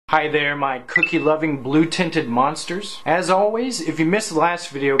Hi there, my cookie-loving blue-tinted monsters. As always, if you missed the last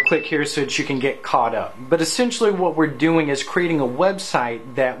video, click here so that you can get caught up. But essentially what we're doing is creating a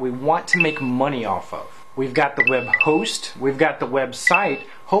website that we want to make money off of. We've got the web host, we've got the website.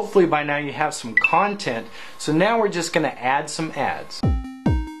 Hopefully by now you have some content. So now we're just going to add some ads.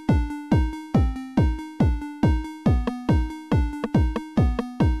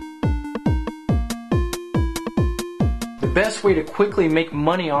 The best way to quickly make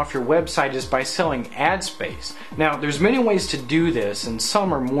money off your website is by selling ad space. Now, there's many ways to do this, and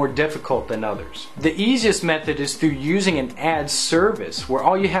some are more difficult than others. The easiest method is through using an ad service, where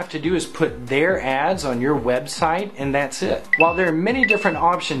all you have to do is put their ads on your website, and that's it. While there are many different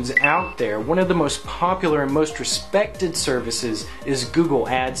options out there, one of the most popular and most respected services is Google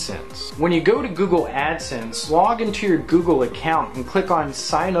Adsense. When you go to Google Adsense, log into your Google account and click on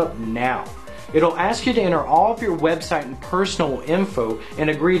Sign Up Now. It'll ask you to enter all of your website and personal info and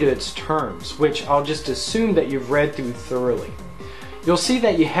agree to its terms, which I'll just assume that you've read through thoroughly. You'll see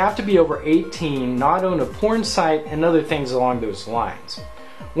that you have to be over 18, not own a porn site, and other things along those lines.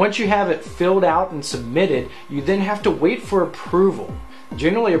 Once you have it filled out and submitted, you then have to wait for approval.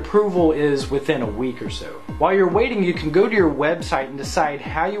 Generally, approval is within a week or so. While you're waiting, you can go to your website and decide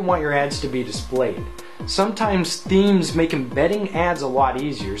how you want your ads to be displayed. Sometimes themes make embedding ads a lot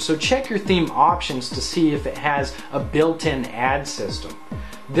easier, so check your theme options to see if it has a built-in ad system.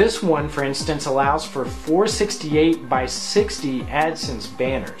 This one, for instance, allows for 468 by 60 Adsense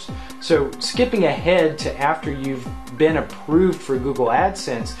banners. So skipping ahead to after you've been approved for Google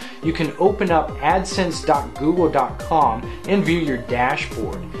AdSense, you can open up adsense.google.com and view your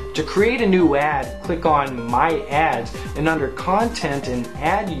dashboard. To create a new ad, click on My Ads, and under Content and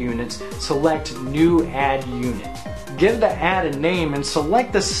Ad Units, select New Ad Unit. Give the ad a name and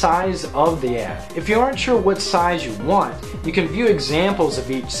select the size of the ad. If you aren't sure what size you want, you can view examples of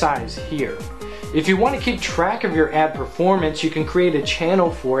each size here. If you want to keep track of your ad performance, you can create a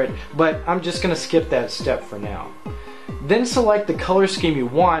channel for it, but I'm just going to skip that step for now. Then select the color scheme you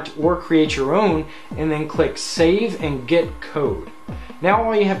want or create your own, and then click Save and Get Code. Now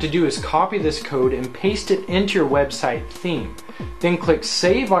all you have to do is copy this code and paste it into your website theme. Then click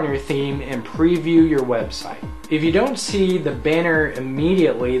Save on your theme and preview your website. If you don't see the banner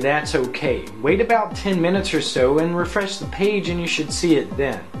immediately, that's okay. Wait about 10 minutes or so and refresh the page and you should see it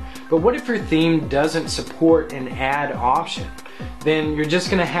then. But what if your theme doesn't support an ad option? Then you're just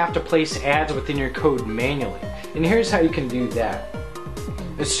going to have to place ads within your code manually. And here's how you can do that.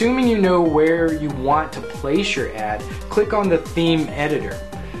 Assuming you know where you want to place your ad, click on the theme editor.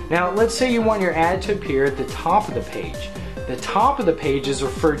 Now let's say you want your ad to appear at the top of the page. The top of the page is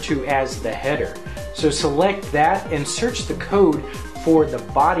referred to as the header. So select that and search the code for the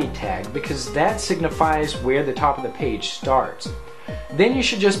body tag because that signifies where the top of the page starts. Then you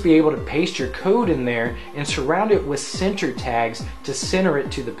should just be able to paste your code in there and surround it with center tags to center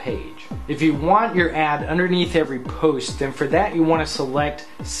it to the page. If you want your ad underneath every post, then for that you want to select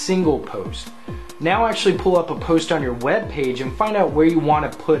Single Post. Now actually pull up a post on your web page and find out where you want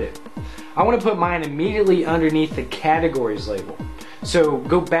to put it. I want to put mine immediately underneath the Categories label. So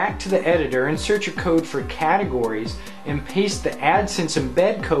go back to the editor and search your code for categories and paste the AdSense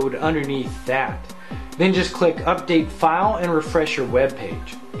embed code underneath that. Then just click Update File and refresh your web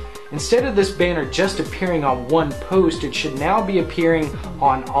page. Instead of this banner just appearing on one post, it should now be appearing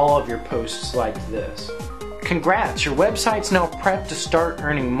on all of your posts like this. Congrats, your website's now prepped to start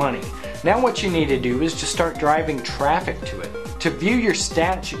earning money. Now what you need to do is to start driving traffic to it. To view your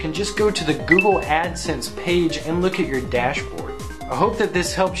stats, you can just go to the Google AdSense page and look at your dashboard. I hope that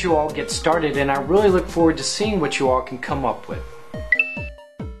this helps you all get started, and I really look forward to seeing what you all can come up with.